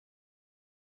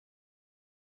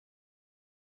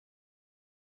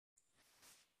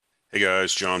Hey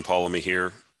guys, John Polemy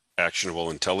here,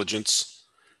 Actionable Intelligence.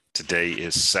 Today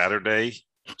is Saturday,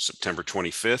 September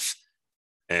 25th,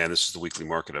 and this is the weekly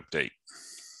market update.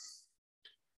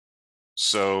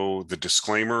 So the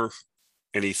disclaimer,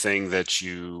 anything that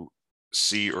you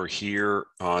see or hear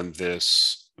on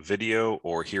this video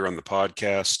or here on the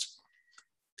podcast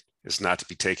is not to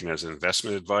be taken as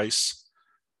investment advice.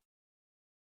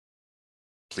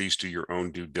 Please do your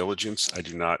own due diligence. I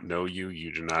do not know you.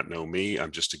 You do not know me.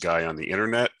 I'm just a guy on the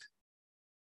internet.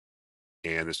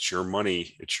 And it's your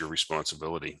money. It's your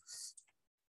responsibility.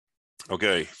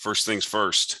 Okay, first things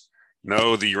first.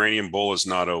 No, the uranium bull is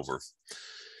not over.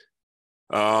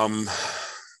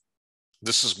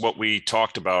 This is what we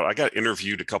talked about. I got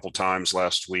interviewed a couple times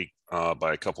last week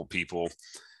by a couple people.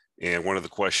 And one of the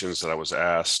questions that I was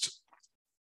asked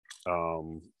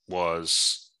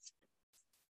was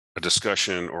a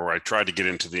discussion, or I tried to get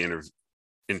into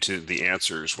the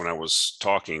answers when I was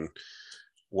talking,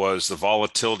 was the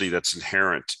volatility that's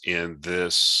inherent in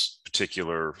this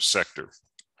particular sector.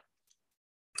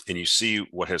 And you see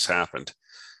what has happened.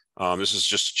 This is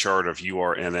just a chart of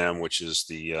URNM, which is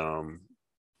the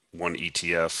one of the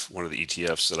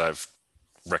ETFs that I've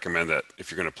recommend that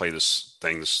if you're going to play this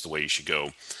thing, this is the way you should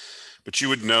go. But you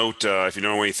would note, if you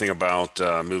know anything about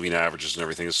moving averages and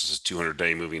everything, this is a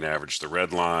 200-day moving average. The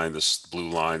red line, this blue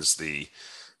line is the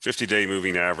 50-day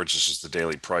moving average. This is the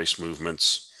daily price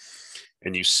movements.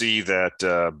 And you see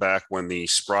that back when the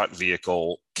Sprott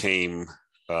vehicle came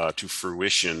to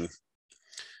fruition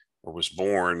or was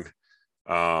born,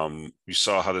 you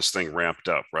saw how this thing ramped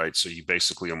up, right? So you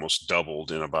basically almost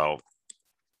doubled in about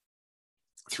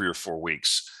 3 or 4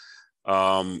 weeks.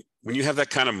 When you have that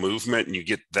kind of movement and you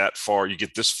get that far, you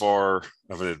get this far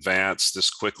of an advance this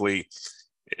quickly,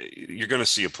 you're going to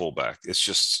see a pullback. It's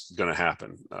just going to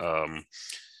happen.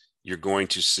 You're going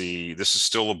to see, this is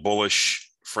still a bullish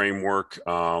framework.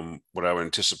 What I would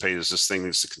anticipate is this thing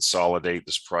needs to consolidate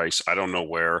this price. I don't know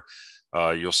where.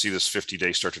 You'll see this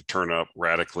 50-day start to turn up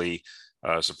radically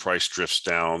as the price drifts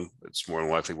down. It's more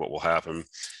than likely what will happen.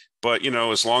 But, you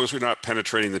know, as long as we're not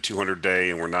penetrating the 200-day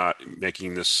and we're not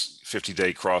making this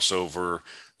 50-day crossover,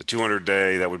 the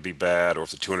 200-day, that would be bad. Or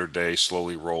if the 200-day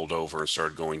slowly rolled over and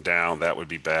started going down, that would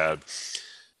be bad.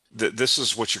 This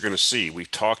is what you're going to see.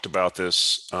 We've talked about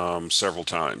this several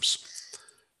times,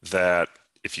 that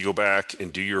if you go back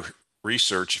and do your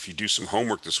research, if you do some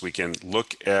homework this weekend,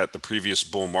 look at the previous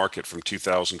bull market from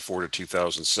 2004 to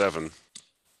 2007,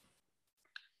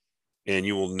 and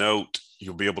you will note,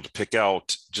 you'll be able to pick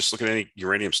out, just look at any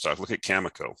uranium stock, look at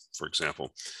Cameco, for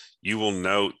example. You will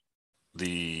note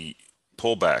the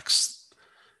pullbacks,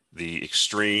 the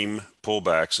extreme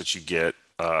pullbacks that you get.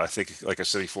 I think, like I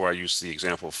said before, I used the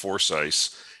example of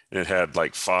Forsyth, and it had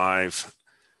like 50%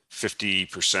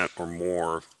 or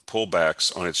more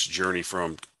pullbacks on its journey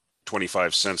from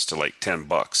 25 cents to like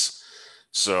 $10.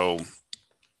 So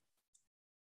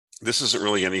this isn't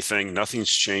really anything.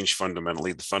 Nothing's changed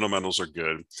fundamentally. The fundamentals are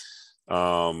good.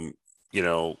 You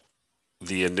know,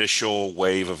 the initial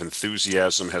wave of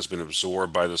enthusiasm has been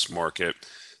absorbed by this market.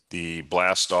 The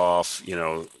blast off, you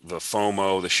know, the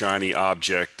FOMO, the shiny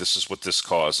object, this is what this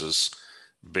causes.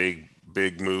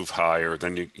 Big move higher.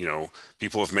 Then, you know,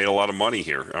 people have made a lot of money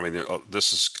here. I mean,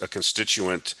 this is a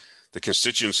constituent. The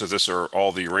constituents of this are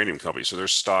all the uranium companies. So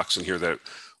there's stocks in here that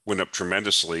went up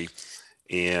tremendously,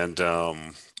 and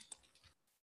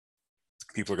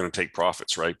people are going to take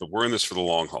profits, right? But we're in this for the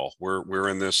long haul. We're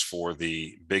in this for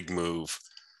the big move.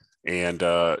 And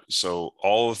so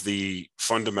all of the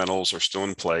fundamentals are still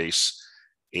in place.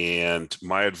 And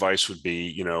my advice would be,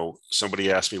 you know, somebody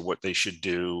asked me what they should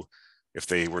do if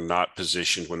they were not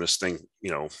positioned when this thing,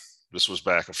 you know, this was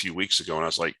back a few weeks ago. And I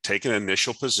was like, take an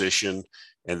initial position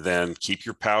and then keep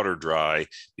your powder dry,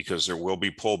 because there will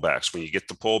be pullbacks. When you get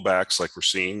the pullbacks like we're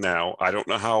seeing now, I don't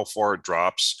know how far it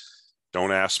drops.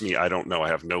 Don't ask me. I don't know. I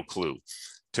have no clue.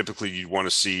 Typically, you'd want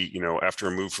to see, you know, after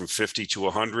a move from 50 to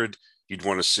 100, you'd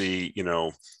want to see, you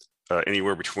know,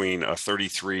 anywhere between a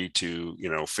 33 to, you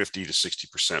know, 50 to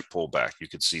 60% pullback. You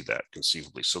could see that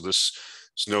conceivably. So this,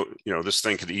 you know, this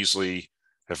thing could easily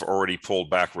have already pulled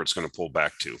back where it's going to pull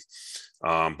back to.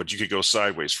 But you could go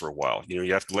sideways for a while. You know,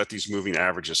 you have to let these moving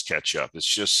averages catch up. It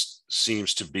just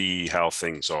seems to be how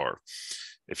things are.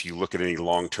 If you look at any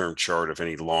long-term chart of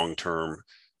any long-term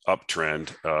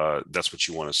uptrend, that's what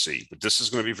you want to see. But this is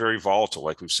going to be very volatile,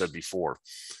 like we've said before.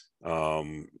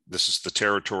 This is the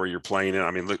territory you're playing in. I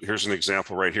mean, look, here's an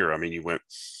example right here. I mean, you went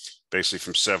basically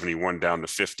from 71 down to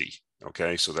 50.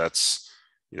 Okay, so that's,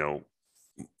 you know,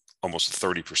 almost a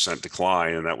 30%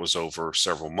 decline, and that was over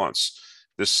several months.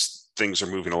 This things are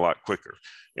moving a lot quicker.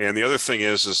 And the other thing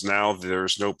is now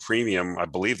there's no premium. I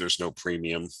believe there's no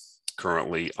premium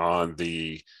currently on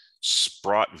the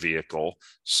Sprott vehicle.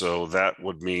 So that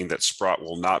would mean that Sprott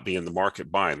will not be in the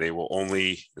market buying. They will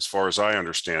only, as far as I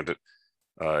understand it,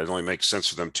 it only makes sense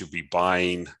for them to be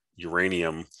buying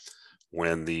uranium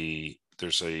when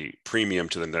there's a premium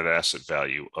to the net asset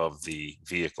value of the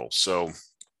vehicle. So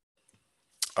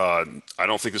I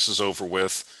don't think this is over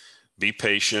with. Be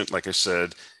patient. Like I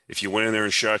said, if you went in there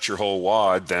and shot your whole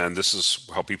wad, then this is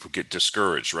how people get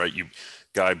discouraged, right?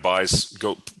 Guy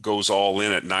goes all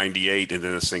in at 98, and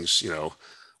then this thing's,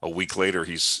 a week later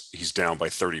he's down by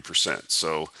 30%.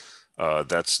 So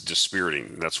that's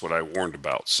dispiriting. That's what I warned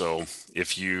about. So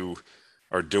if you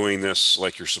are doing this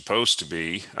like you're supposed to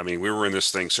be, I mean, we were in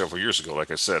this thing several years ago.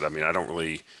 Like I said, I mean, I don't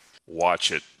really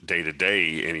watch it day to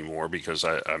day anymore because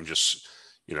I'm just,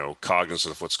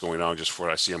 cognizant of what's going on, just what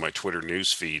I see on my Twitter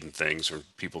news feed and things, or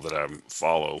people that I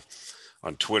follow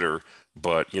on Twitter.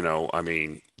 But, I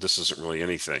mean, this isn't really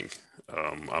anything.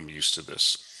 I'm used to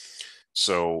this.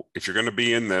 So if you're going to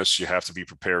be in this, you have to be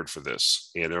prepared for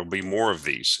this. And there'll be more of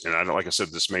these. And like I said,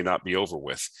 this may not be over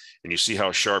with. And you see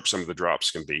how sharp some of the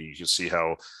drops can be. You can see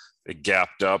how it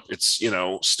gapped up. It's,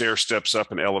 stair steps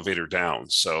up and elevator down.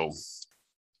 So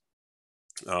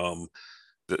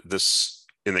this,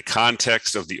 in the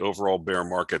context of the overall bear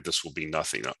market, this will be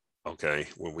nothing, okay,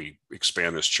 when we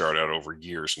expand this chart out over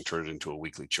years and turn it into a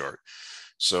weekly chart.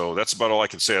 So that's about all I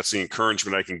can say. That's the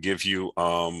encouragement I can give you.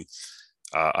 I'm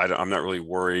not really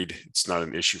worried. It's not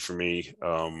an issue for me.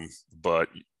 But,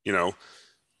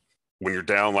 when you're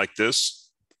down like this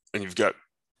and you've got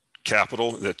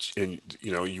capital and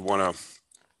you want to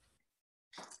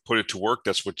put it to work,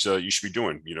 that's what you should be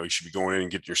doing. You should be going in and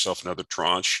getting yourself another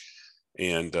tranche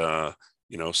and,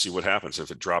 see what happens.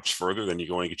 If it drops further, then you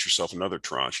go and get yourself another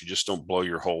tranche. You just don't blow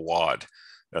your whole wad.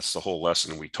 That's the whole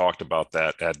lesson. We talked about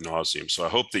that ad nauseum. So I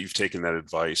hope that you've taken that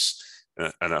advice,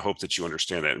 and I hope that you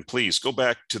understand that. And please go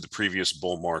back to the previous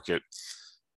bull market,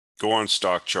 go on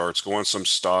stock charts, go on some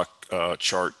stock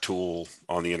chart tool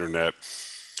on the internet,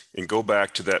 and go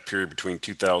back to that period between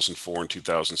 2004 and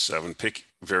 2007. Pick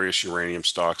various uranium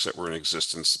stocks that were in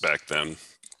existence back then,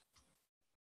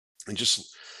 and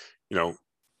just,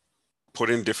 put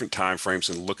in different time frames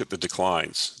and look at the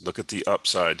declines, look at the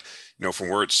upside, from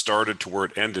where it started to where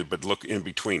it ended, but look in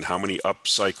between. How many up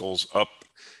cycles, up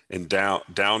and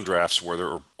down drafts were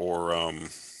there, or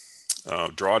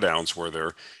drawdowns were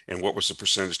there, and what was the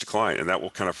percentage decline? And that will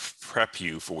kind of prep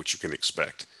you for what you can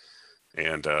expect.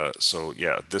 And so,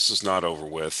 yeah, this is not over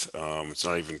with. It's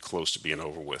not even close to being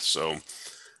over with. So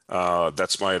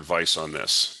that's my advice on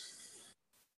this.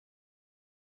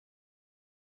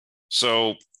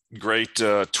 So great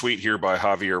tweet here by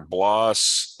Javier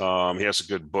Blas. He has a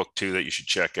good book too that you should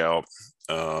check out.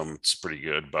 It's pretty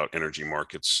good about energy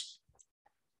markets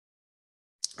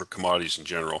or commodities in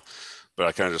general. But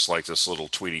I kind of just like this little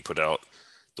tweet he put out.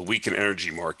 The week in energy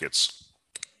markets.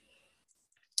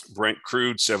 Brent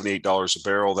crude, $78 a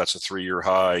barrel. That's a 3-year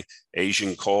high.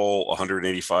 Asian coal,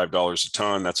 $185 a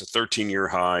ton. That's a 13-year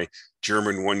high.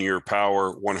 German 1-year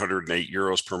power, 108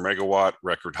 euros per megawatt,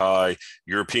 record high.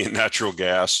 European natural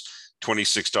gas,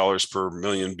 $26 per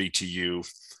million BTU,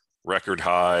 record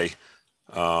high.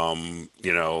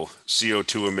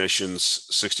 CO2 emissions,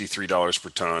 $63 per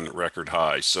ton, record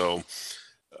high. So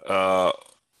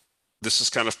this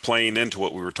is kind of playing into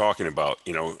what we were talking about.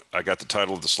 I got the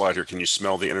title of the slide here. Can you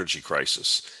smell the energy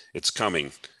crisis? It's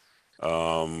coming.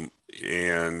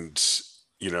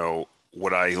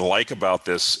 What I like about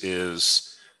this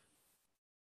is,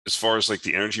 as far as like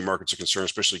the energy markets are concerned,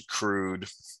 especially crude,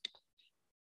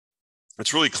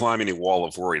 it's really climbing a wall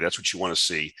of worry. That's what you want to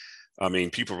see. I mean,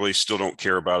 people really still don't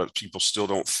care about it. People still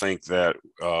don't think that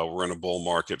we're in a bull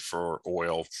market for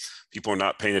oil. People are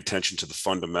not paying attention to the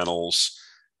fundamentals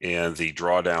and the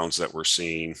drawdowns that we're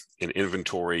seeing in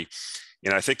inventory.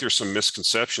 And I think there's some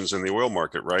misconceptions in the oil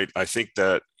market, right? I think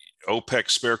that OPEC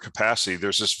spare capacity,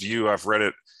 there's this view, I've read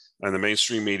it in the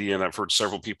mainstream media, and I've heard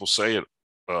several people say it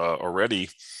already.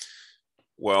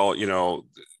 Well,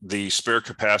 the spare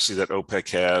capacity that OPEC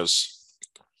has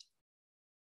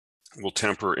will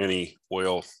temper any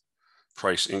oil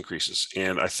price increases.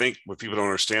 And I think what people don't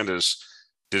understand is,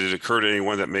 did it occur to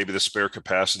anyone that maybe the spare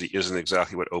capacity isn't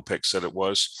exactly what OPEC said it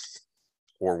was,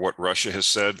 or what Russia has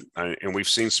said? And we've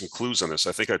seen some clues on this.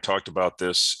 I think I talked about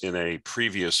this in a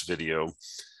previous video,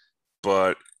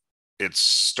 but it's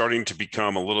starting to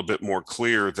become a little bit more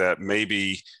clear that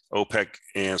maybe OPEC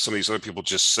and some of these other people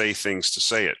just say things to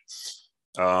say it.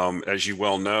 As you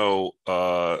well know,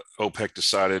 OPEC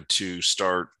decided to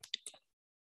start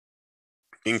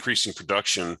increasing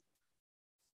production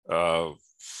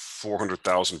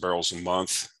 400,000 barrels a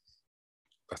month.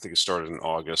 I think it started in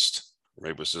August, or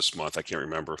maybe it was this month. I can't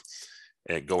remember.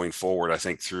 And going forward, I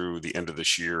think through the end of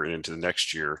this year and into the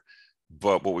next year.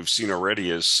 But what we've seen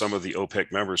already is some of the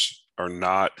OPEC members are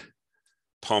not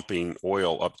pumping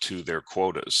oil up to their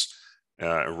quotas.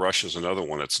 Russia's another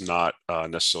one that's not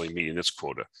necessarily meeting its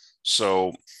quota.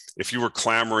 So if you were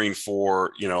clamoring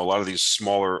for, a lot of these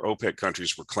smaller OPEC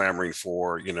countries were clamoring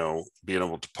for, being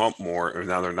able to pump more, and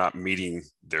now they're not meeting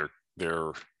their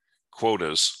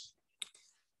quotas.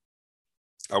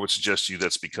 I would suggest to you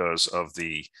that's because of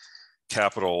the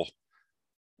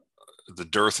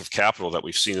dearth of capital that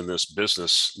we've seen in this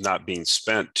business not being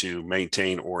spent to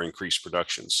maintain or increase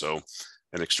production. So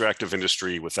an extractive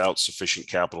industry without sufficient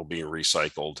capital being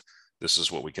recycled, this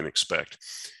is what we can expect.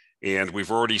 And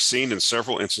we've already seen in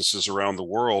several instances around the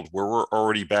world where we're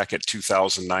already back at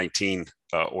 2019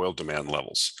 oil demand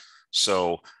levels.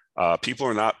 So people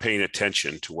are not paying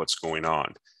attention to what's going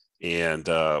on. And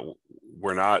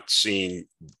we're not seeing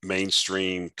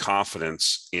mainstream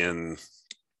confidence in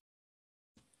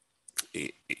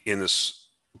this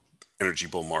energy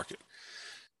bull market.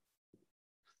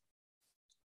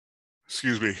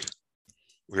 Excuse me.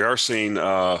 We are seeing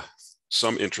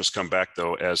some interest come back,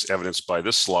 though, as evidenced by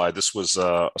this slide. This was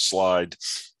a slide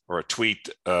or a tweet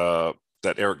that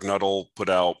Eric Nuttall put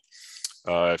out.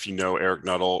 If you know Eric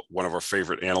Nuttall, one of our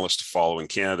favorite analysts to follow in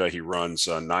Canada, he runs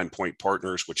 9 Point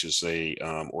Partners, which is a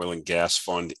oil and gas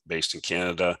fund based in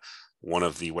Canada. One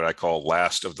of the, what I call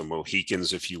last of the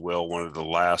Mohicans, if you will, one of the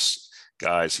last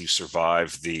guys who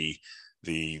survived the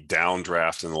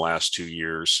downdraft in the last 2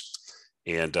 years.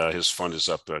 And his fund is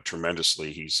up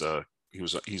tremendously. He's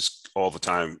all the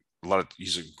time.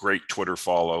 He's a great Twitter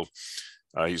follow.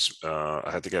 I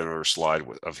had to get another slide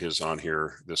of his on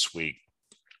here this week.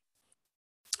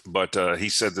 But he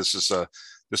said this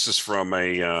is from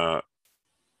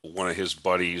one of his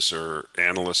buddies or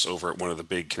analysts over at one of the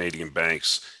big Canadian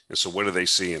banks. And so what are they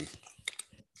seeing?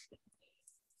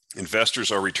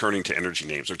 Investors are returning to energy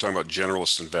names. They're talking about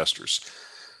generalist investors.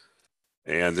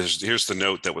 And here's the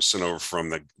note that was sent over from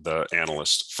the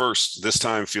analyst. First, this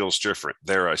time feels different.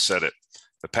 There, I said it.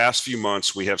 The past few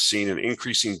months, we have seen an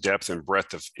increasing depth and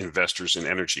breadth of investors in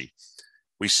energy.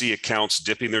 We see accounts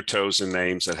dipping their toes in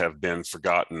names that have been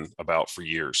forgotten about for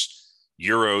years.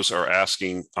 Euros are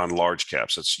asking on large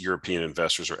caps. That's European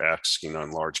investors are asking on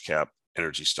large cap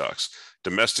energy stocks.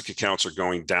 Domestic accounts are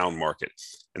going down market.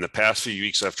 In the past few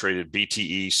weeks, I've traded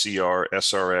BTE, CR,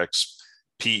 SRX,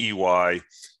 PEY,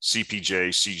 CPJ,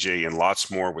 CJ, and lots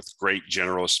more with great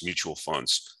generalist mutual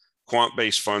funds.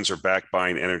 Quant-based funds are back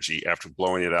buying energy after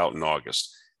blowing it out in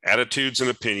August. Attitudes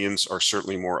and opinions are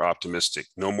certainly more optimistic.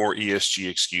 No more ESG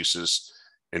excuses.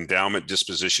 Endowment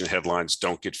disposition headlines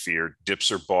don't get feared.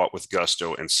 Dips are bought with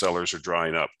gusto and sellers are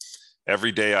drying up.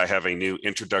 Every day I have a new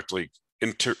introductory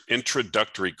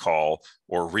call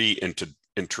or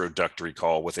reintroductory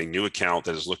call with a new account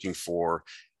that is looking for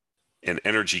an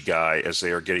energy guy as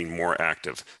they are getting more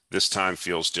active. This time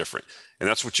feels different. And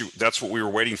that's what we were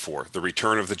waiting for, the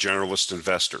return of the generalist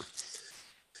investor.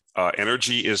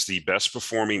 Energy is the best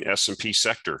performing S&P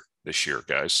sector this year,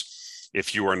 guys.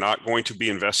 If you are not going to be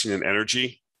investing in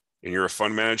energy and you're a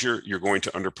fund manager, you're going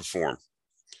to underperform.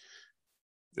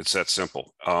 It's that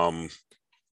simple.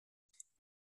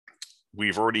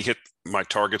 We've already hit my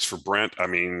targets for Brent. I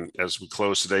mean, as we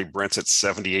close today, Brent's at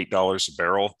 $78 a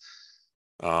barrel.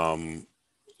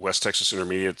 West Texas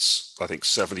Intermediates, I think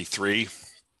 73.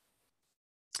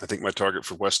 I think my target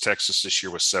for West Texas this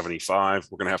year was 75.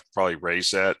 We're going to have to probably raise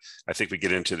that. I think we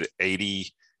get into the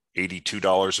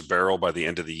 $82 a barrel by the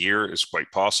end of the year is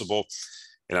quite possible.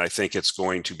 And I think it's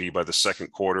going to be by the second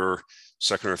or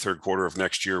third quarter of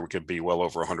next year, we could be well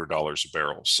over $100 a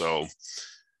barrel. So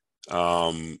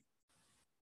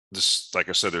this, like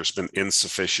I said, there's been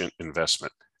insufficient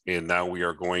investment. And now we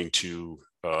are going to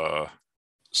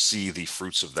see the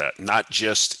fruits of that, not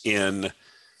just in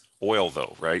oil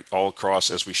though, right? All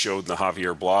across, as we showed in the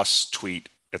Javier Blas tweet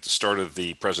at the start of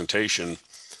the presentation,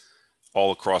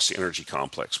 all across the energy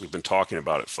complex. We've been talking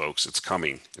about it, folks. It's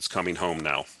coming. It's coming home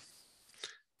now.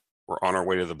 We're on our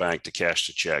way to the bank to cash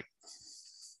the check.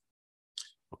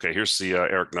 Okay, here's the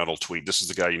Eric Nuttall tweet. This is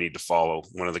the guy you need to follow,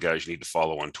 one of the guys you need to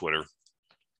follow on Twitter.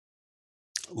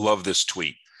 Love this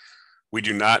tweet. We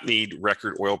do not need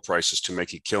record oil prices to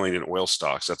make a killing in oil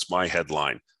stocks. That's my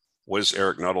headline. What does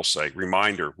Eric Nuttall say?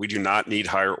 Reminder, we do not need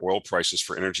higher oil prices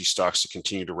for energy stocks to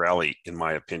continue to rally, in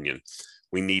my opinion.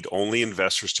 We need only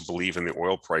investors to believe in the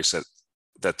oil price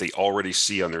that they already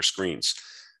see on their screens.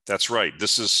 That's right.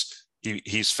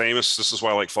 He's famous. This is why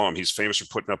I like following him. He's famous for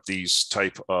putting up these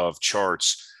type of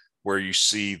charts where you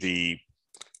see the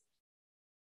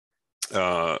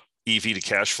EV to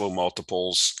cash flow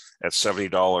multiples at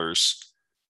 $70.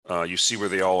 You see where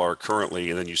they all are currently,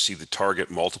 and then you see the target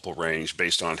multiple range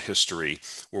based on history.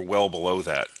 We're well below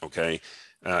that, okay?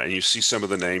 And you see some of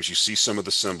the names, you see some of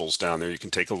the symbols down there. You can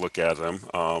take a look at them.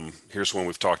 Here's one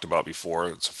we've talked about before.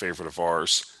 It's a favorite of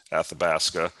ours,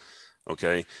 Athabasca,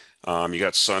 okay? You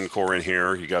got Suncor in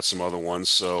here. You got some other ones.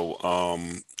 So,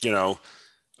 you know,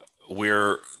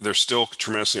 they're still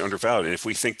tremendously undervalued. And if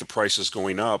we think the price is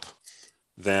going up,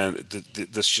 then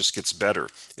this just gets better.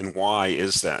 And why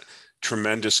is that?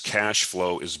 Tremendous cash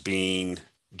flow is being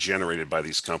generated by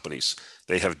these companies.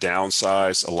 They have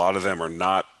downsized. A lot of them are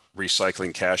not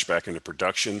recycling cash back into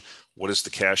production. What is the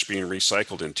cash being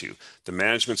recycled into? The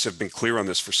managements have been clear on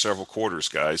this for several quarters,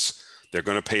 guys. They're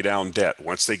going to pay down debt.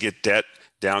 Once they get debt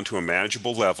down to a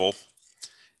manageable level,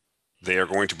 they are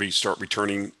going to start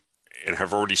returning, and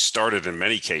have already started in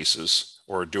many cases,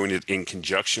 or doing it in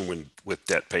conjunction with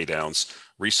debt pay downs,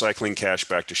 recycling cash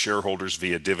back to shareholders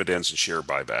via dividends and share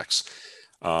buybacks.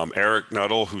 Eric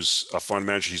Nuttall, who's a fund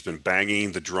manager, he's been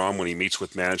banging the drum when he meets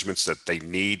with managements that they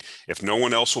need. If no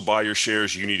one else will buy your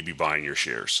shares, you need to be buying your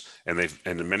shares. And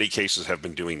in many cases have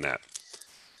been doing that.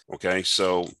 Okay,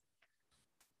 so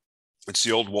it's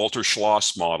the old Walter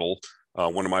Schloss model.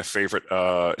 One of my favorite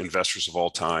investors of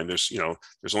all time. There's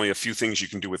only a few things you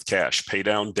can do with cash: pay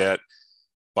down debt,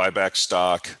 buy back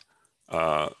stock,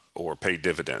 or pay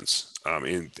dividends.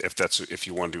 If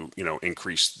you want to,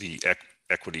 increase the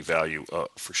equity value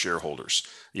for shareholders.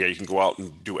 Yeah, you can go out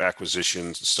and do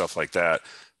acquisitions and stuff like that.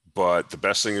 But the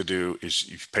best thing to do is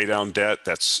you pay down debt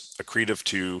that's accretive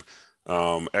to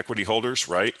equity holders,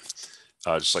 right?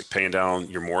 Just like paying down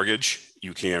your mortgage.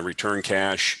 You can return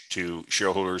cash to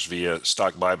shareholders via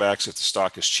stock buybacks if the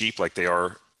stock is cheap, like they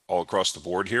are all across the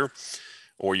board here,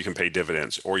 or you can pay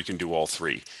dividends, or you can do all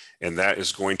three. And that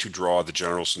is going to draw the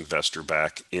generalist investor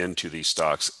back into these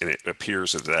stocks. And it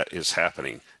appears that is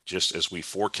happening, just as we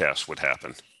forecast would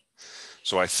happen.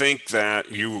 So I think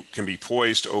that you can be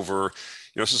poised over,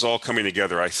 this is all coming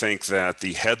together. I think that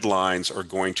the headlines are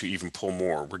going to even pull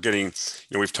more. We're getting,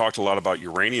 we've talked a lot about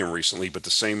uranium recently, but the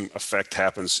same effect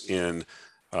happens in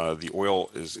the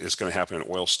oil, is going to happen in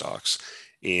oil stocks.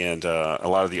 And a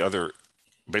lot of the other,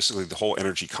 basically the whole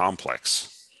energy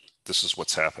complex. This is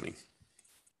what's happening.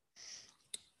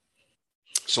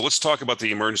 So let's talk about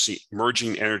the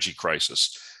emerging energy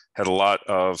crisis. Had a lot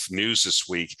of news this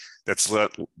week.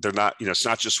 They're not, it's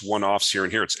not just one-offs here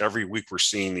and here. It's every week we're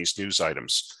seeing these news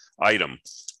items.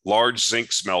 Large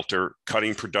zinc smelter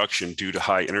cutting production due to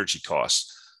high energy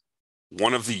costs.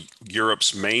 One of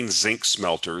Europe's main zinc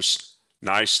smelters,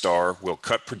 Nystar, will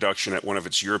cut production at one of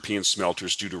its European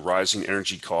smelters due to rising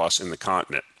energy costs in the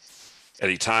continent, at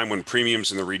a time when premiums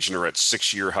in the region are at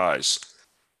 6-year highs.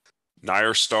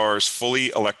 Nystar's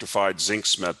fully electrified zinc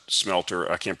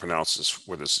smelter, I can't pronounce this,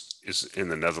 where this is in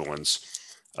the Netherlands,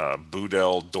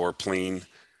 Boudel Dorpleen,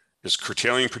 is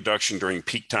curtailing production during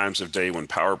peak times of day when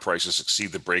power prices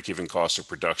exceed the break-even cost of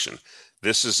production.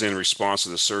 This is in response to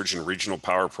the surge in regional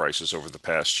power prices over the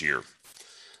past year.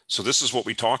 So this is what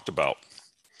we talked about.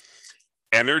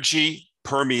 Energy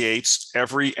permeates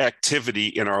every activity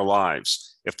in our lives.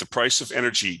 If the price of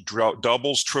energy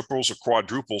doubles, triples, or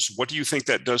quadruples, what do you think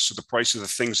that does to the price of the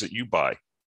things that you buy?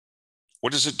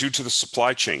 What does it do to the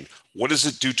supply chain? What does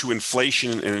it do to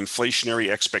inflation and inflationary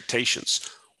expectations?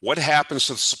 What happens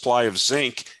to the supply of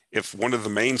zinc if one of the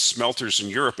main smelters in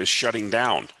Europe is shutting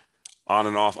down on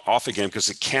and off again because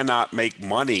it cannot make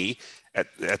money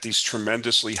at these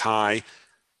tremendously high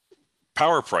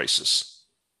power prices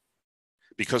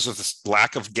because of the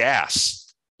lack of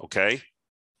gas, okay?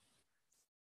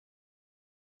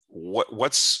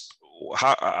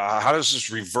 How does this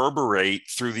reverberate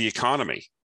through the economy?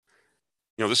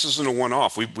 This isn't a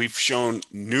one-off. We've shown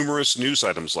numerous news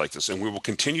items like this, and we will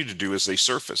continue to do as they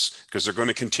surface, because they're going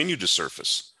to continue to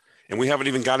surface. And we haven't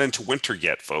even got into winter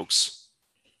yet, folks.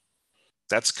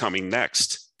 That's coming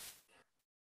next.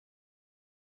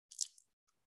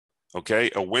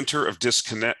 Okay, a winter of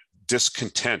discontent.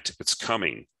 It's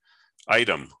coming.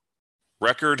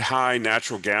 Record high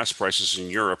natural gas prices in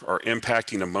Europe are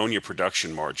impacting ammonia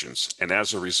production margins. And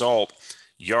as a result,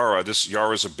 Yara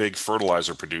is a big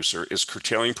fertilizer producer, is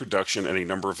curtailing production at a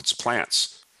number of its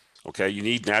plants. Okay, you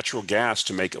need natural gas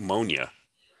to make ammonia.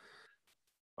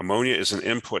 Ammonia is an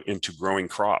input into growing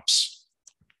crops.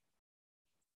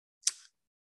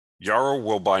 Yara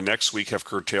will by next week have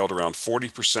curtailed around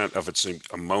 40% of its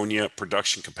ammonia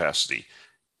production capacity.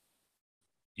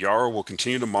 Yara will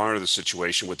continue to monitor the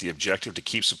situation with the objective to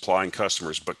keep supplying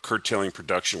customers, but curtailing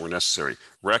production where necessary.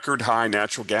 Record high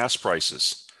natural gas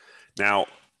prices. Now,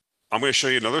 I'm going to show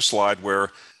you another slide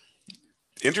where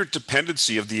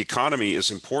interdependency of the economy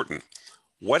is important.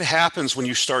 What happens when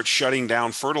you start shutting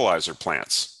down fertilizer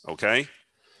plants? Okay.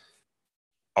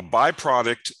 A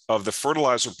byproduct of the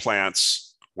fertilizer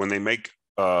plants, when they make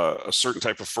a certain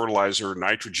type of fertilizer,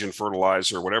 nitrogen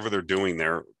fertilizer, whatever they're doing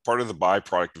there, part of the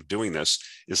byproduct of doing this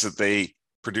is that they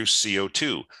produce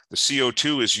CO2. The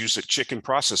CO2 is used at chicken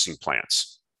processing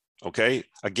plants. Okay.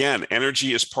 Again,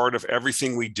 energy is part of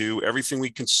everything we do, everything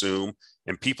we consume,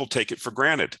 and people take it for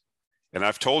granted. And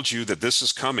I've told you that this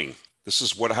is coming. This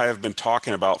is what I have been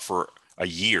talking about for a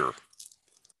year.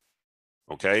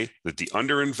 Okay. That the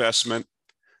underinvestment,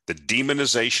 the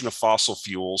demonization of fossil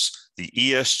fuels, the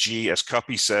ESG, as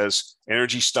Cuppy says,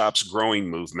 energy stops growing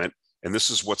movement. And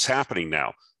this is what's happening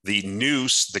now. The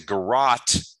noose, the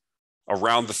garrote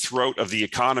around the throat of the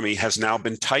economy has now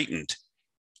been tightened.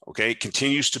 Okay, it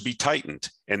continues to be tightened.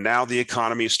 And now the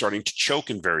economy is starting to choke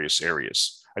in various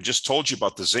areas. I just told you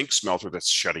about the zinc smelter that's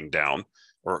shutting down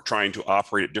or trying to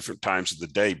operate at different times of the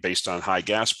day based on high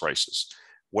gas prices.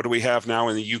 What do we have now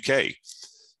in the UK?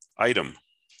 Item.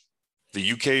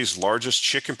 The UK's largest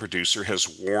chicken producer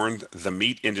has warned the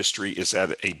meat industry is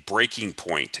at a breaking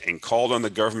point and called on the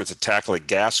government to tackle a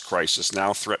gas crisis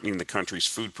now threatening the country's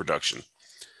food production.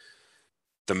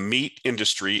 The meat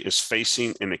industry is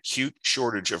facing an acute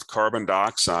shortage of carbon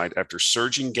dioxide after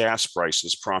surging gas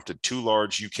prices prompted 2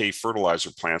 large UK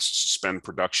fertilizer plants to suspend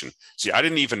production. See, I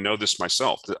didn't even know this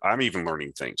myself. I'm even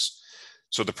learning things.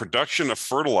 So the production of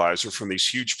fertilizer from these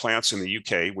huge plants in the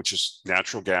UK, which is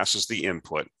natural gas is the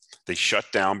input, they shut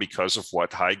down because of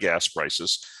what? High gas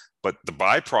prices. But the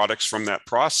byproducts from that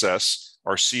process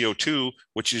are CO2,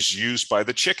 which is used by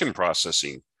the chicken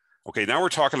processing. Okay, now we're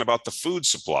talking about the food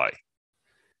supply.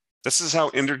 This is how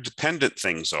interdependent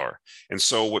things are. And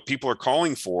so what people are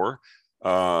calling for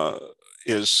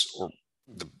is, or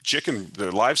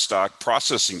the livestock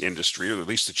processing industry, or at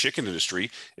least the chicken industry,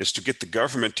 is to get the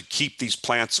government to keep these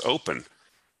plants open,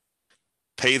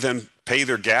 pay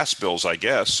their gas bills, I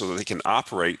guess, so that they can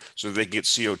operate, so that they can get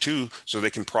CO2, so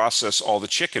they can process all the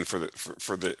chicken for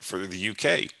the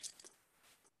UK.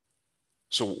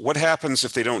 So what happens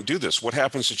if they don't do this? What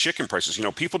happens to chicken prices? You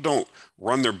know, people don't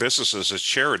run their businesses as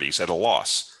charities at a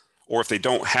loss, or if they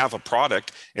don't have a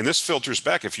product, and this filters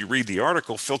back, if you read the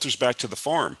article, filters back to the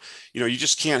farm. You know, you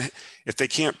just can't, if they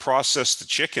can't process the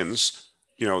chickens,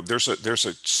 you know, there's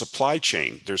a supply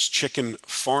chain. There's chicken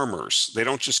farmers. They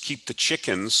don't just keep the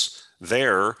chickens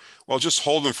there. Well, just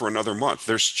hold them for another month.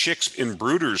 There's chicks in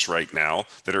brooders right now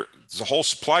that are, the whole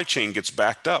supply chain gets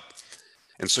backed up.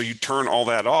 And so you turn all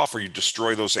that off, or you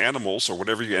destroy those animals, or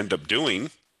whatever you end up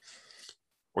doing,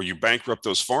 or you bankrupt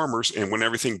those farmers. And when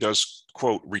everything does,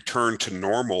 quote, return to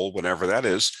normal, whatever that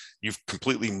is, you've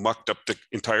completely mucked up the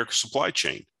entire supply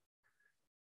chain.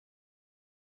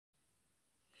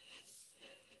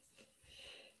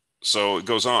 So it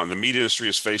goes on. The meat industry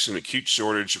is facing an acute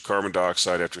shortage of carbon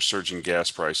dioxide after surging gas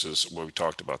prices. Well, we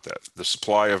talked about that. The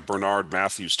supply of Bernard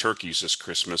Matthews turkeys this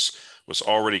Christmas was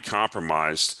already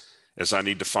compromised, as I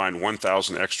need to find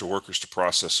 1,000 extra workers to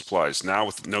process supplies. Now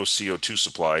with no CO2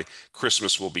 supply,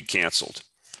 Christmas will be canceled.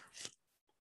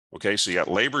 Okay, so you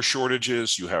got labor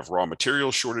shortages, you have raw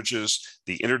material shortages,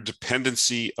 the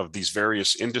interdependency of these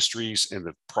various industries and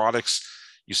the products.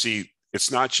 You see,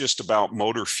 it's not just about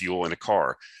motor fuel in a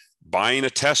car. Buying a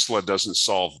Tesla doesn't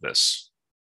solve this.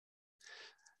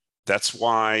 That's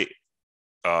why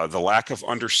the lack of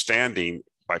understanding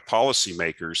by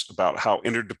policymakers about how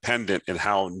interdependent and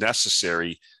how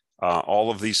necessary all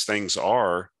of these things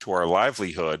are to our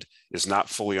livelihood is not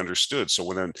fully understood. So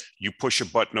when you push a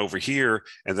button over here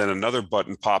and then another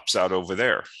button pops out over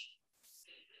there.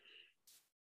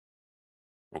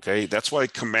 Okay, that's why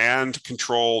command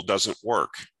control doesn't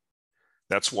work.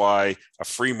 That's why a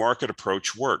free market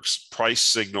approach works. Price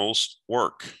signals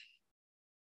work.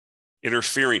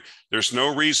 Interfering. There's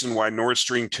no reason why Nord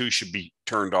Stream 2 should be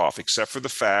turned off, except for the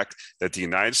fact that the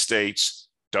United States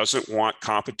doesn't want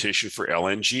competition for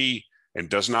LNG and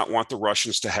does not want the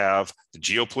Russians to have the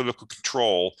geopolitical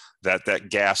control that that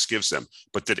gas gives them.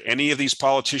 But did any of these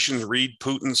politicians read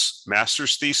Putin's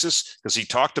master's thesis? Because he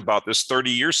talked about this 30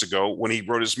 years ago when he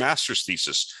wrote his master's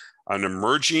thesis, an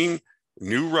emerging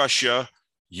new Russia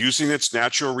using its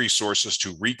natural resources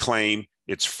to reclaim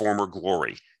its former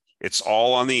glory. It's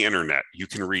all on the internet. You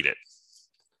can read it.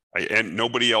 And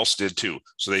nobody else did too.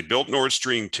 So they built Nord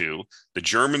Stream 2. The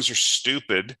Germans are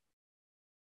stupid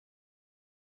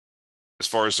as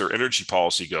far as their energy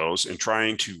policy goes, and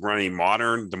trying to run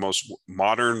the most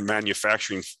modern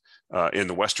manufacturing in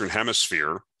the Western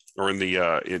Hemisphere, or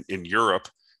in Europe,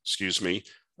 excuse me,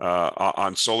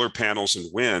 on solar panels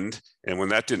and wind. And when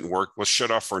that didn't work, let's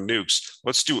shut off our nukes.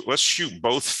 Let's shoot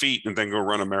both feet and then go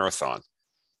run a marathon.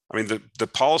 I mean, the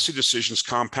policy decisions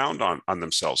compound on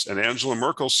themselves. And Angela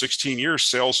Merkel, 16 years,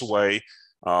 sails away,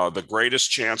 the greatest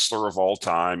chancellor of all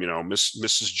time,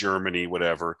 Mrs. Germany,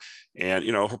 whatever. And,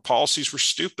 her policies were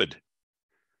stupid.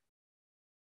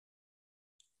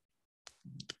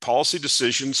 Policy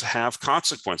decisions have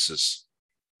consequences.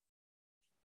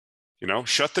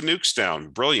 Shut the nukes down.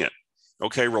 Brilliant.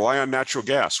 Okay, rely on natural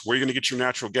gas. Where are you going to get your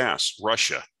natural gas?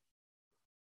 Russia.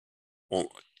 Well,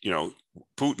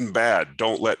 Putin bad.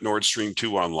 Don't let Nord Stream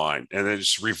 2 online. And it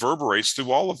just reverberates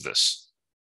through all of this.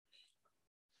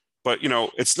 But,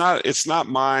 it's not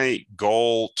my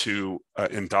goal to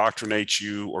indoctrinate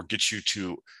you or get you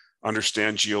to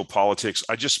understand geopolitics.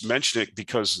 I just mention it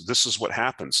because this is what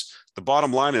happens. The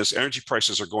bottom line is energy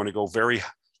prices are going to go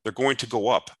they're going to go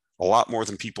up a lot more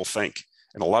than people think.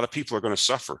 And a lot of people are going to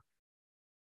suffer.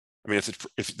 I mean,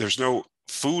 if there's no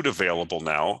food available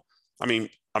now, I mean,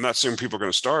 I'm not saying people are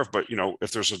going to starve, but,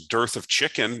 if there's a dearth of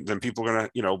chicken, then people are going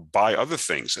to, buy other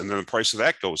things. And then the price of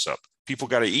that goes up. People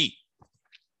got to eat.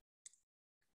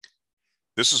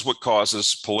 This is what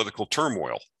causes political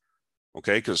turmoil.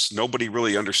 Okay. Because nobody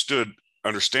really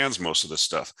understands most of this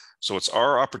stuff. So it's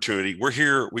our opportunity. We're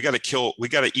here. We got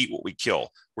to eat what we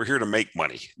kill. We're here to make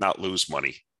money, not lose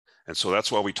money. And so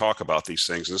that's why we talk about these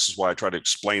things. And this is why I try to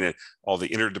explain it, all the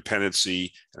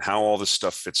interdependency and how all this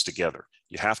stuff fits together.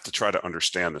 You have to try to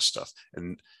understand this stuff.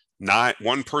 And not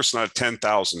one person out of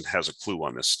 10,000 has a clue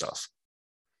on this stuff.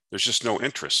 There's just no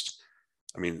interest.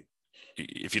 I mean,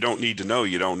 if you don't need to know,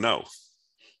 you don't know.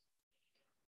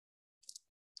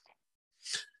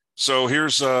 So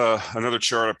here's another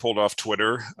chart I pulled off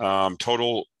Twitter.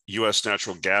 Total U.S.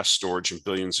 natural gas storage in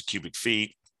billions of cubic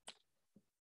feet.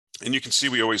 And you can see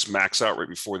we always max out right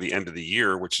before the end of the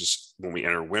year, which is when we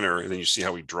enter winter. And then you see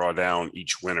how we draw down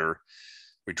each winter.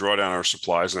 We draw down our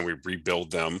supplies and then we rebuild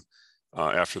them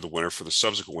after the winter for the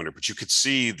subsequent winter. But you could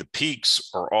see the peaks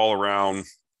are all around,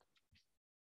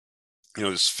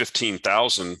 this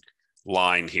 15,000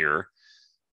 line here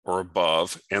or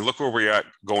above. And look where we're at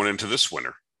going into this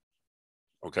winter.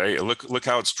 Okay, look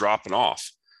how it's dropping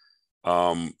off.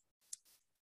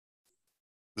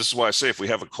 This is why I say if we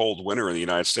have a cold winter in the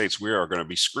United States, we are going to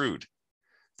be screwed.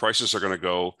 Prices are going to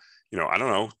go, I don't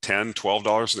know, $10,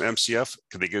 $12 an MCF.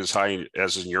 Could they get as high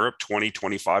as in Europe, $20,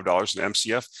 $25 an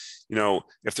MCF?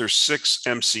 If there's 6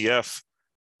 MCF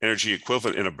energy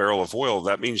equivalent in a barrel of oil,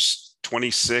 that means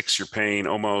 26, you're paying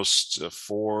almost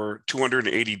for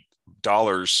 $280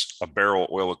 a barrel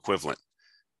oil equivalent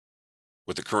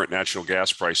with the current natural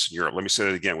gas price in Europe. Let me say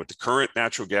that again. With the current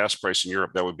natural gas price in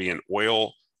Europe, that would be an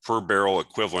oil per barrel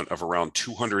equivalent of around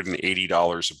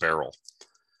 $280 a barrel.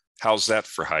 How's that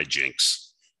for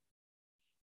hijinks?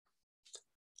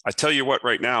 I tell you what,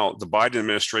 right now, the Biden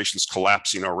administration is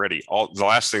collapsing already. The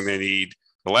last thing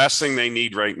they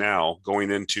need right now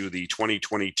going into the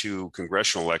 2022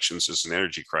 congressional elections is an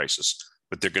energy crisis,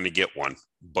 but they're going to get one,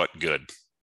 but good.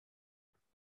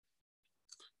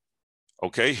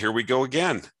 Okay, here we go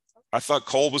again. I thought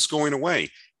coal was going away.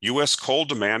 U.S. coal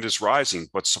demand is rising,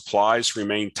 but supplies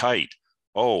remain tight.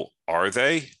 Oh, are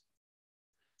they?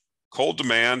 Coal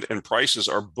demand and prices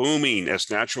are booming as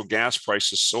natural gas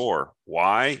prices soar.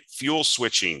 Why? Fuel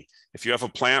switching. If you have a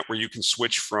plant where you can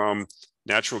switch from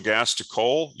natural gas to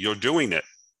coal, you're doing it.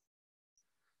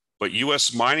 But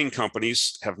U.S. mining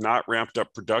companies have not ramped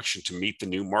up production to meet the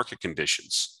new market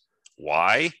conditions.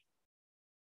 Why?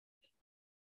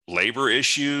 Labor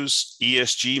issues,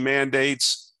 ESG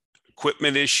mandates,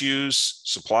 equipment issues,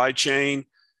 supply chain,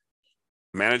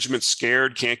 management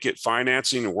scared, can't get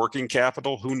financing and working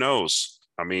capital. Who knows?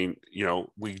 I mean,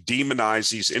 we demonize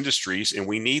these industries and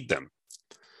we need them.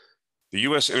 The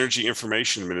U.S. Energy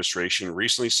Information Administration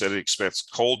recently said it expects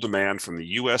coal demand from the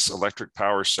U.S. electric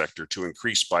power sector to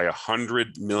increase by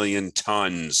 100 million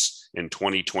tons in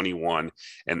 2021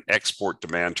 and export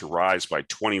demand to rise by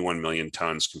 21 million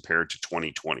tons compared to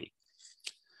 2020.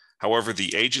 However,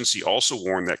 the agency also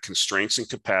warned that constraints in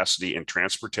capacity and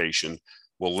transportation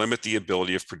will limit the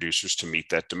ability of producers to meet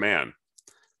that demand.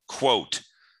 Quote,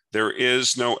 there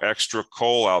is no extra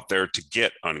coal out there to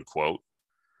get, unquote.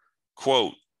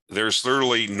 Quote, there's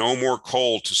literally no more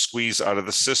coal to squeeze out of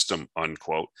the system,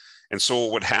 unquote. And so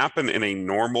what would happen in a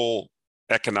normal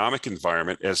economic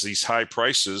environment as these high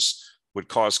prices would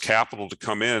cause capital to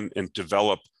come in and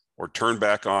develop or turn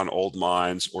back on old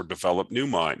mines or develop new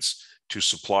mines to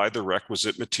supply the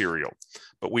requisite material.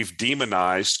 But we've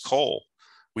demonized coal.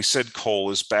 We said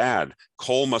coal is bad.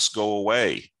 Coal must go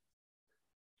away.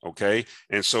 Okay.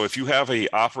 And so if you have an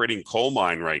operating coal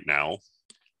mine right now,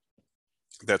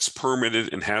 that's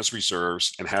permitted and has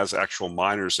reserves and has actual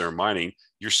miners that are mining,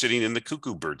 you're sitting in the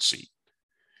cuckoo bird seat.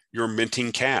 You're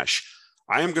minting cash.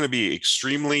 I am going to be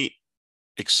extremely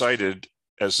excited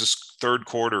as this third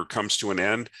quarter comes to an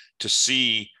end to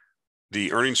see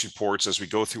the earnings reports as we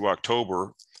go through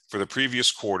October for the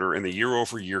previous quarter and the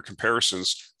year-over-year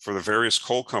comparisons for the various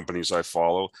coal companies I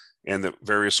follow and the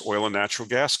various oil and natural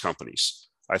gas companies.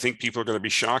 I think people are going to be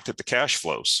shocked at the cash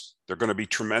flows. They're going to be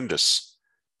tremendous.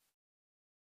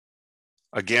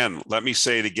 Again, let me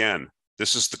say it again.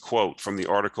 This is the quote from the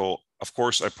article. Of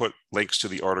course, I put links to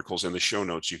the articles in the show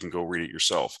notes. You can go read it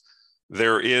yourself.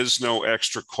 There is no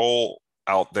extra coal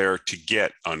out there to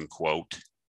get, unquote.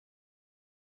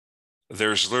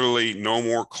 There's literally no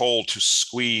more coal to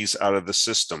squeeze out of the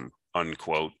system,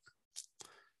 unquote.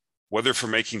 Whether for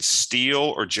making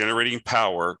steel or generating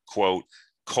power, quote,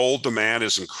 coal demand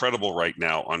is incredible right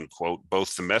now, unquote,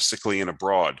 both domestically and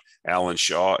abroad. Alan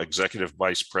Shaw, Executive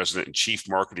Vice President and Chief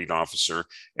Marketing Officer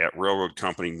at railroad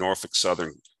company Norfolk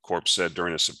Southern Corp, said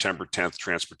during a September 10th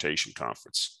transportation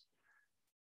conference.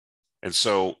 And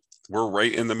so we're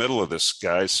right in the middle of this,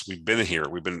 guys. We've been here.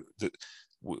 We've been,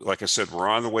 like I said, we're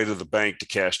on the way to the bank to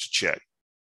cash the check.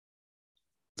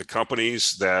 The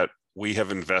companies that we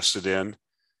have invested in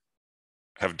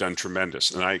have done tremendous,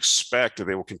 and I expect that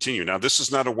they will continue. Now, this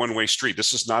is not a one-way street.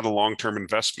 This is not a long-term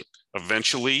investment.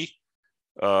 Eventually,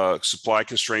 supply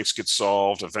constraints get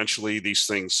solved. Eventually, these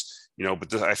things,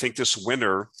 but I think this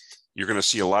winter, you're going to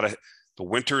see a lot of, the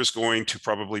winter is going to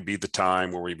probably be the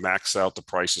time where we max out the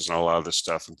prices and a lot of this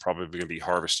stuff and probably going to be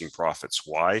harvesting profits.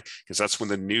 Why? Because that's when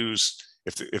the news,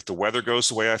 if the weather goes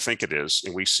the way I think it is,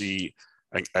 and we see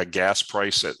a gas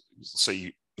price at,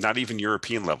 say, not even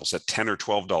European levels, at $10 or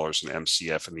 $12 an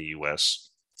MCF in the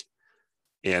US.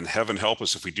 And heaven help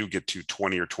us if we do get to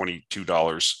 $20 or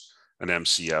 $22 an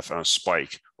MCF on a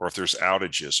spike, or if there's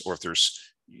outages, or if there's,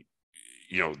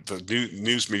 the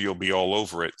news media will be all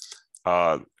over it.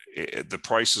 The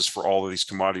prices for all of these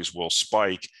commodities will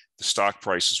spike. The stock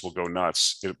prices will go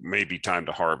nuts. It may be time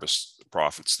to harvest the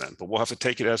profits then, but we'll have to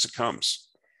take it as it comes.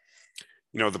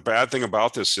 The bad thing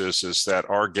about this is that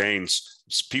our gains,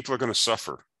 people are going to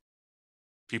suffer.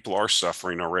 People are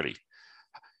suffering already.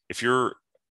 If you're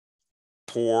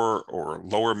poor or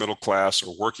lower middle class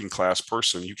or working class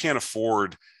person, you can't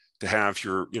afford to have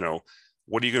your,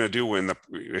 what are you going to do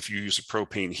if you use a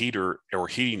propane heater or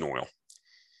heating oil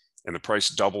and the price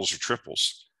doubles or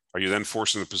triples? Are you then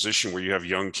forced in a position where you have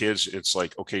young kids? It's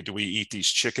like, okay, do we eat these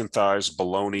chicken thighs,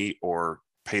 bologna, or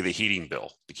pay the heating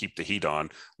bill to keep the heat on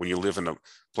when you live in a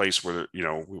place where,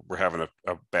 we're having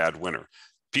a bad winter?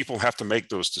 People have to make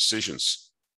those decisions.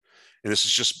 And this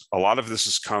is just, a lot of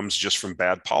this comes just from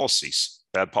bad policies,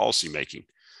 bad policy making.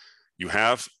 You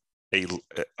have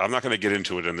I'm not going to get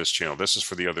into it in this channel. This is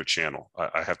for the other channel.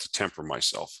 I have to temper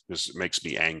myself. This makes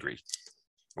me angry.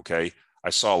 Okay. I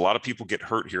saw a lot of people get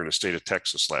hurt here in the state of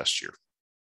Texas last year.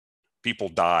 People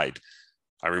died.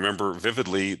 I remember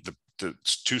vividly the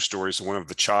two stories. One of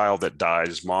the child that died,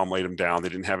 his mom laid him down. They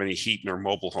didn't have any heat in their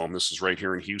mobile home. This is right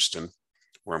here in Houston,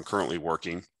 where I'm currently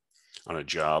working on a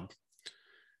job.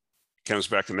 Comes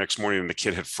back the next morning and the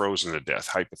kid had frozen to death,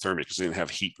 hypothermia, because they didn't have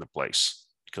heat in the place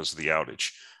because of the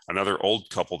outage. Another old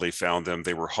couple, they found them,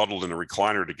 they were huddled in a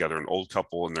recliner together, an old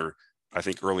couple in their, I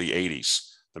think, early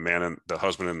 80s, the man and the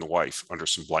husband and the wife under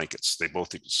some blankets. They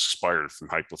both expired from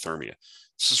hypothermia.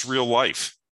 This is real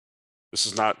life. This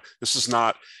is not,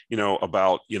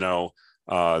 about,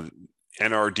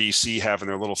 NRDC having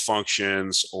their little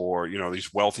functions, or,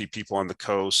 these wealthy people on the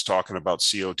coast talking about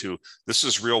CO2. This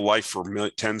is real life for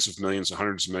tens of millions and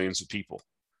hundreds of millions of people.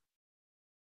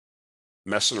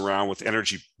 Messing around with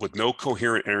energy, with no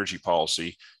coherent energy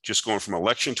policy, just going from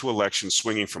election to election,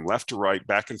 swinging from left to right,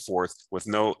 back and forth with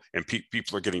and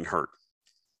people are getting hurt.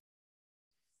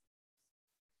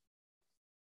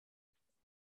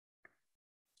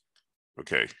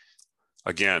 Okay.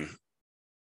 Again,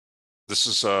 this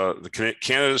is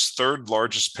Canada's third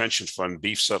largest pension fund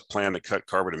beefs up plan to cut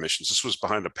carbon emissions. This was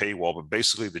behind a paywall, but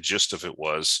basically the gist of it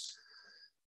was,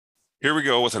 here we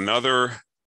go with another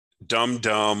dumb.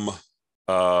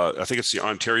 I think it's the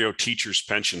Ontario Teachers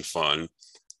Pension Fund.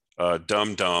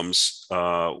 Dum-dums,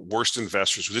 worst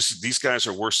investors. These guys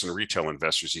are worse than retail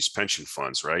investors, these pension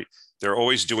funds, right? They're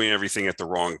always doing everything at the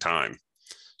wrong time.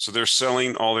 So they're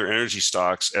selling all their energy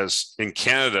stocks, as in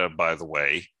Canada, by the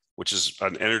way, which is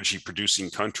an energy producing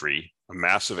country, a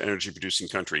massive energy producing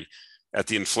country, at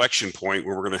the inflection point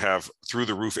where we're going to have through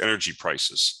the roof energy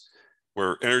prices,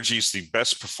 where energy is the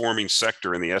best performing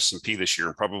sector in the S&P this year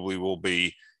and probably will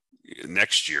be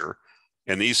next year.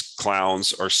 And these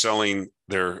clowns are selling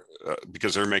they're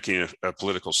because they're making a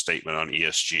political statement on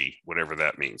ESG, whatever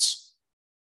that means,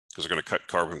 because they're going to cut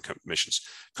carbon emissions.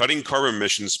 Cutting carbon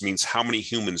emissions means how many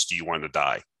humans do you want to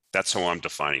die? That's how I'm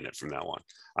defining it from now on.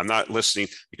 I'm not listening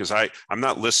because I'm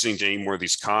not listening to any more of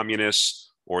these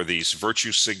communists or these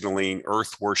virtue signaling,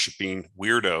 earth worshiping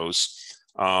weirdos.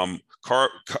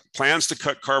 Plans to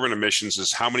cut carbon emissions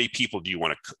is how many people do you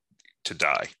want to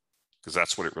die? Because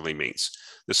that's what it really means.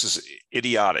 This is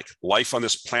idiotic. Life on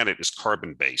this planet is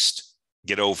carbon based.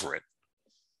 Get over it.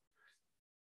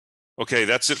 Okay,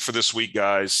 that's it for this week,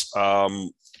 guys.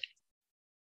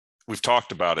 We've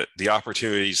talked about it. The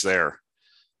opportunity's there.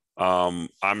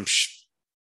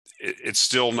 It's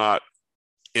still not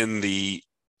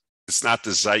it's not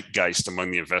the zeitgeist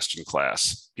among the investing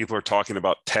class. People are talking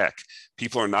about tech.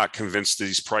 People are not convinced that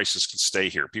these prices can stay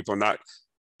here. People are not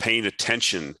paying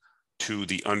attention to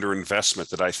the underinvestment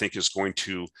that I think is going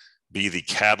to be the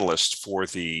catalyst for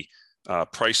the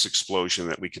price explosion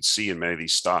that we could see in many of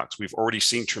these stocks. We've already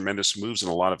seen tremendous moves in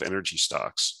a lot of energy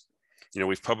stocks. You know,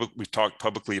 we've talked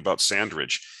publicly about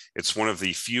Sandridge. It's one of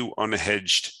the few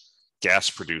unhedged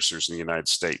gas producers in the United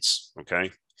States.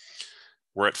 Okay,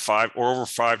 we're at over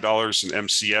 $5 in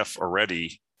MCF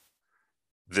already.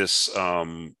 This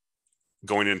going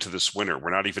into this winter,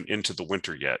 we're not even into the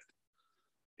winter yet,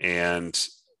 and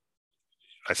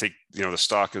I think, you know, the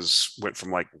stock went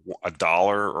from like $1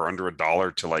 or under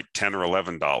 $1 to like $10 or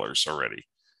 $11 already.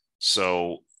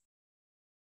 So,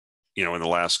 you know, in the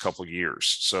last couple of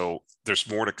years. So there's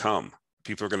more to come.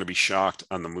 People are going to be shocked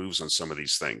on the moves on some of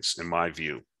these things, in my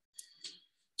view.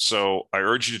 So I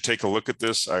urge you to take a look at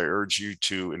this. I urge you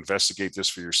to investigate this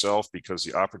for yourself, because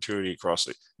the opportunity across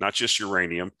it, not just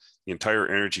uranium, the entire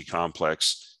energy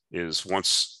complex is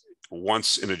once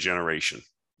in a generation.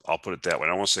 I'll put it that way. I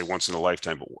don't want to say once in a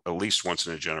lifetime, but at least once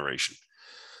in a generation.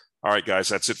 All right, guys,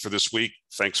 that's it for this week.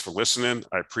 Thanks for listening.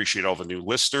 I appreciate all the new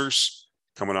listeners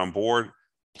coming on board.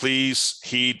 Please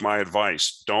heed my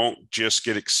advice. Don't just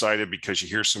get excited because you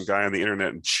hear some guy on the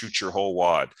internet and shoot your whole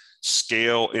wad.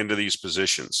 Scale into these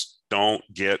positions. Don't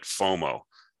get FOMO.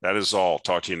 That is all.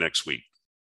 Talk to you next week.